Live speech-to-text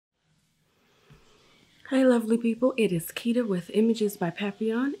Hi lovely people, it is Keda with Images by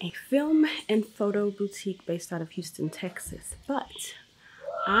Papillon, a film and photo boutique based out of Houston, Texas. But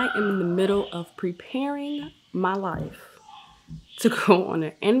I am in the middle of preparing my life to go on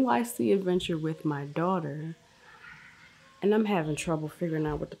an NYC adventure with my daughter. And I'm having trouble figuring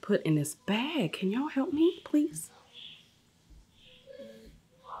out what to put in this bag. Can y'all help me, please?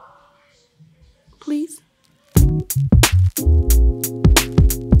 Please?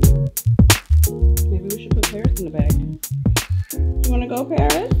 Maybe we should put Paris in the bag. You wanna go,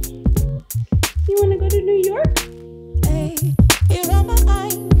 Paris? You wanna go to New York? Hey, you're on my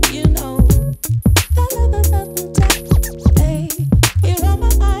mind, you know. Hey, you're on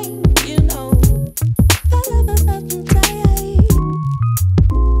my mind, you know.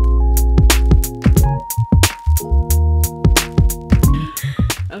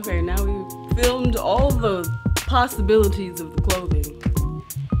 Okay, now we've filmed all the possibilities of the clothing.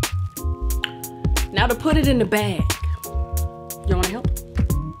 Now to put it in the bag. You wanna help?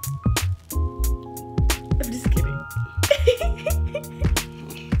 I'm just kidding.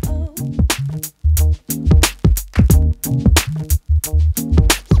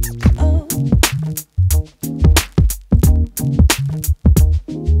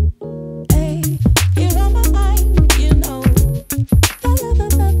 Hey, you're on my mind, you know.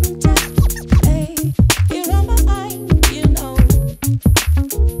 Hey, you're on my mind, you know.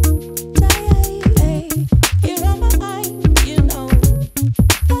 Hey, you're on my mind, you know.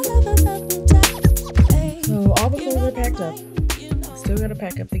 So all the clothes are packed up. Still gotta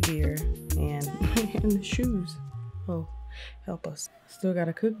pack up the gear and, and the shoes. Oh, help us. Still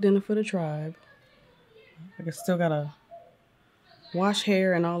gotta cook dinner for the tribe. I still gotta wash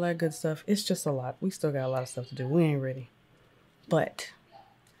hair and all that good stuff. It's just a lot. We still got a lot of stuff to do. We ain't ready. But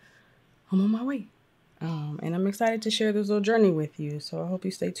I'm on my way. And I'm excited to share this little journey with you. So I hope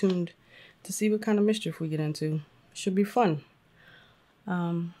you stay tuned to see what kind of mischief we get into. It should be fun.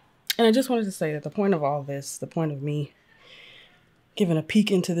 And I just wanted to say that the point of all this, the point of me giving a peek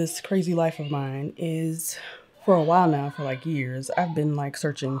into this crazy life of mine is, for a while now, for like years, I've been like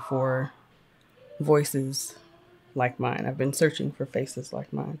searching for voices like mine. I've been searching for faces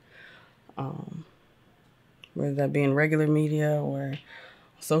like mine. Whether that be in regular media or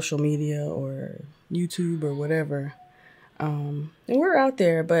social media or YouTube or whatever. And we're out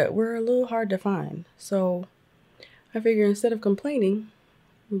there, but we're a little hard to find. So I figure instead of complaining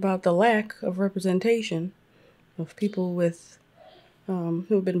about the lack of representation of people with who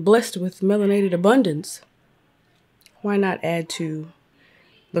have been blessed with melanated abundance, why not add to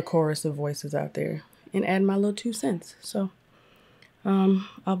the chorus of voices out there and add my little 2 cents? So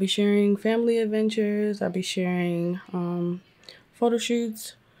I'll be sharing family adventures. I'll be sharing photo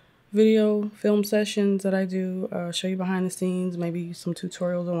shoots, video, film sessions that I do, show you behind the scenes, maybe some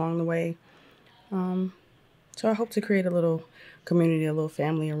tutorials along the way. So I hope to create a little community, a little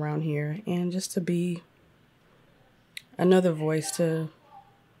family around here, and just to be another voice to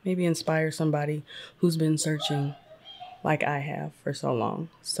maybe inspire somebody who's been searching like I have for so long.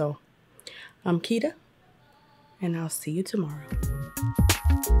 So I'm Keda, and I'll see you tomorrow.